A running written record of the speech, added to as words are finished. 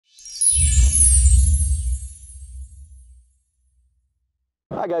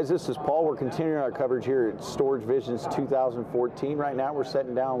Hi guys, this is Paul. We're continuing our coverage here at Storage Visions 2014. Right now we're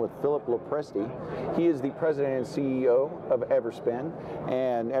sitting down with Philip Lopresti. He is the president and CEO of Everspin,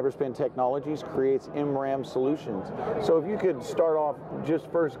 and Everspin Technologies creates MRAM solutions. So if you could start off just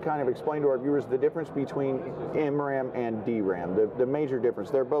first kind of explain to our viewers the difference between MRAM and DRAM, the major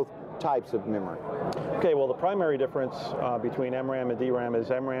difference. They're both types of memory. Okay, well the primary difference between MRAM and DRAM is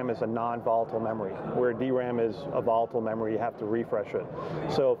MRAM is a non-volatile memory, where DRAM is a volatile memory, you have to refresh it.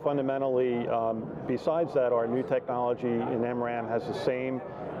 So fundamentally, besides that, our new technology in MRAM has the same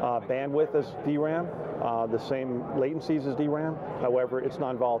bandwidth as DRAM, the same latencies as DRAM, however it's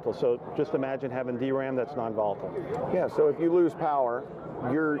non-volatile. So just imagine having DRAM that's non-volatile. Yeah, so if you lose power,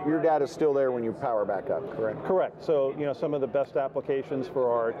 your data is still there when you power back up, correct? Correct. So, you know, some of the best applications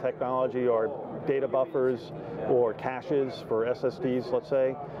for our technology are data buffers or caches for SSDs, let's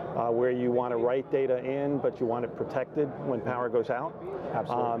say, where you want to write data in, but you want it protected when power goes out.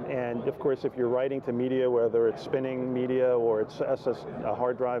 Absolutely. And of course, if you're writing to media, whether it's spinning media or it's a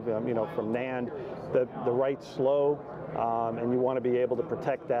hard drive, you know, from NAND, the write's slow, and you want to be able to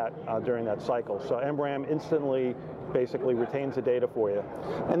protect that during that cycle. So MRAM instantly basically retains the data for you.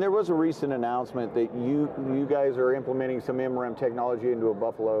 And there was a recent announcement that you guys are implementing some MRAM technology into a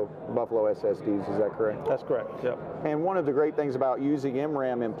Buffalo SSDs, is that correct? That's correct, yep. And one of the great things about using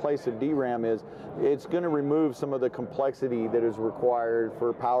MRAM in place of DRAM is it's going to remove some of the complexity that is required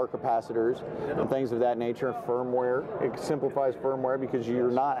for power capacitors and things of that nature, firmware. It simplifies firmware because you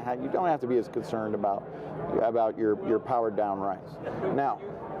don't have to be as concerned about your powered down writes. Now,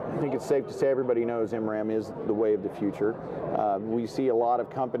 I think it's safe to say everybody knows MRAM is the way of the future. We see a lot of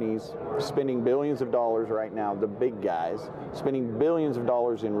companies spending billions of dollars right now, the big guys, spending billions of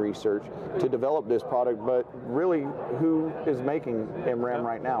dollars in research to develop this product, but really, who is making MRAM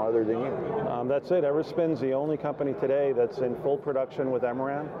right now other than you? That's it. Everspin's the only company today that's in full production with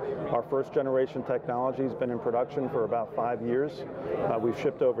MRAM. Our first generation technology has been in production for about 5 years. We've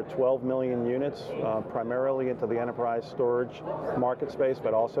shipped over 12 million units, primarily into the enterprise storage market space,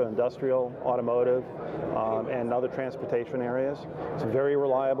 but also industrial, automotive, and other transportation areas. It's very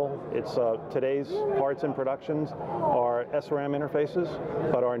reliable. It's today's parts in production are SRAM interfaces,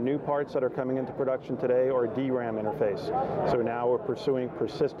 but our new parts that are coming into production today are DRAM interface. So now we're pursuing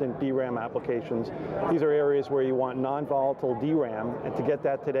persistent DRAM applications. These are areas where you want non-volatile DRAM, and to get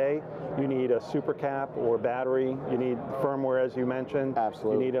that today, you need a supercap or battery. You need firmware, as you mentioned.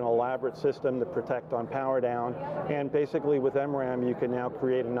 Absolutely. You need an elaborate system to protect on power down, and basically with MRAM, you can now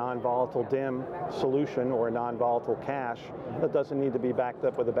create a non-volatile DIMM solution or a non-volatile cache that doesn't need to be backed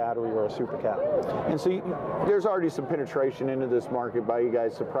up with a battery or a supercap. And so there's already some penetration into this market by you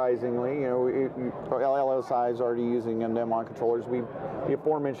guys, surprisingly. You know, LSI is already using them on controllers. The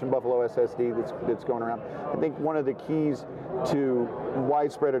aforementioned Buffalo SSD that's going around. I think one of the keys to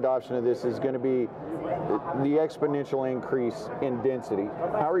widespread adoption of this is going to be the exponential increase in density.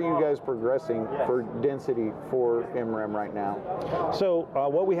 How are you guys progressing for density for MRAM right now? So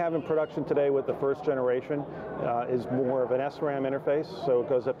what we have in production today with the first generation is more of an SRAM interface, so it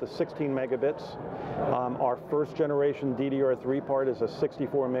goes up to 16 megabits. Our first generation DDR3 part is a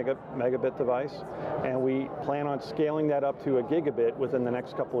 64 megabit device, and we plan on scaling that up to a gigabit within the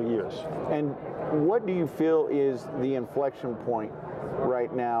next couple of years. And what do you feel is the inflection point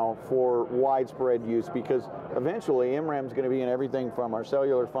right now for widespread use? Because eventually MRAM is going to be in everything from our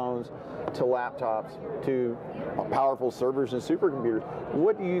cellular phones to laptops to powerful servers and supercomputers.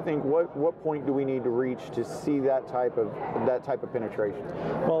 What do you think? What point do we need to reach to see that type of penetration?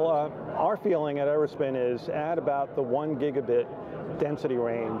 Well, our feeling at Everspin is at about the 1 gigabit density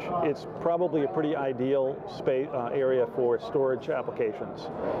range, it's probably a pretty ideal space area for storage applications.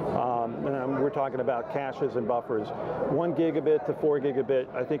 And we're talking about caches and buffers. 1 gigabit to 4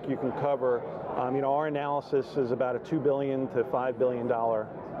 gigabit, I think you can cover. You know, our analysis is about a $2 billion to $5 billion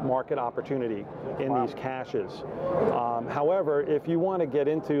market opportunity in these caches. However, if you want to get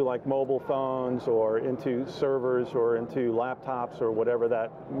into like mobile phones or into servers or into laptops or whatever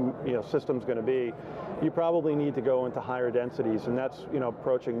that system's going to be, you probably need to go into higher densities, and that's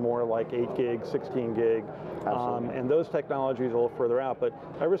approaching more like 8 gig, 16 gig, and those technologies are a little further out. But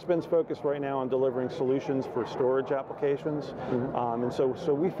Everspin's focused right now on delivering solutions for storage applications, and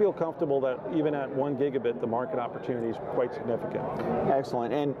so we feel comfortable that even at 1 gigabit, the market opportunity is quite significant.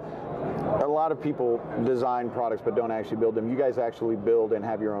 Excellent. And mentioned a lot of people design products but don't actually build them. You guys actually build and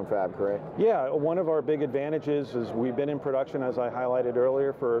have your own fab, correct? Yeah, one of our big advantages is we've been in production, as I highlighted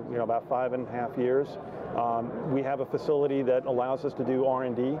earlier, for about 5.5 years. We have a facility that allows us to do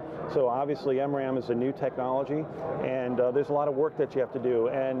R&D. So obviously MRAM is a new technology, and there's a lot of work that you have to do,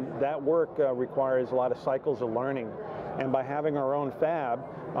 and that work requires a lot of cycles of learning. And by having our own fab,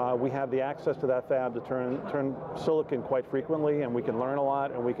 we have the access to that fab to turn silicon quite frequently, and we can learn a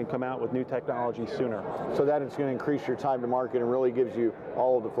lot, and we can come out with new technology sooner. So that it's going to increase your time to market and really gives you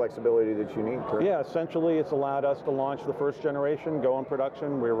all of the flexibility that you need, correct? Yeah, essentially it's allowed us to launch the first generation, go in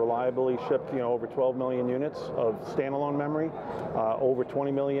production. We're reliably shipped over 12 million units of standalone memory, over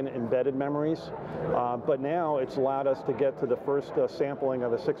 20 million embedded memories. But now it's allowed us to get to the first sampling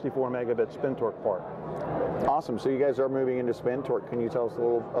of a 64 megabit spin torque part. Awesome. So you guys are moving into spin torque. Can you tell us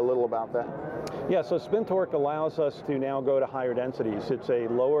a little about that? Yeah, so spin torque allows us to now go to higher densities. It's a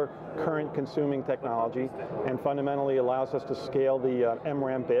lower current consuming technology and fundamentally allows us to scale the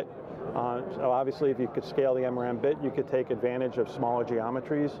MRAM bit. So obviously if you could scale the MRAM bit, you could take advantage of smaller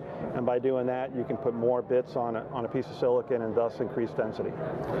geometries, and by doing that you can put more bits on a piece of silicon and thus increase density.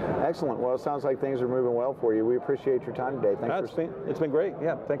 Excellent. Well, it sounds like things are moving well for you. We appreciate your time today. It's been great.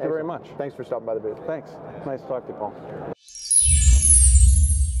 Yeah, thank you very much. Thanks for stopping by the booth. Thanks. Nice to talk to you, Paul.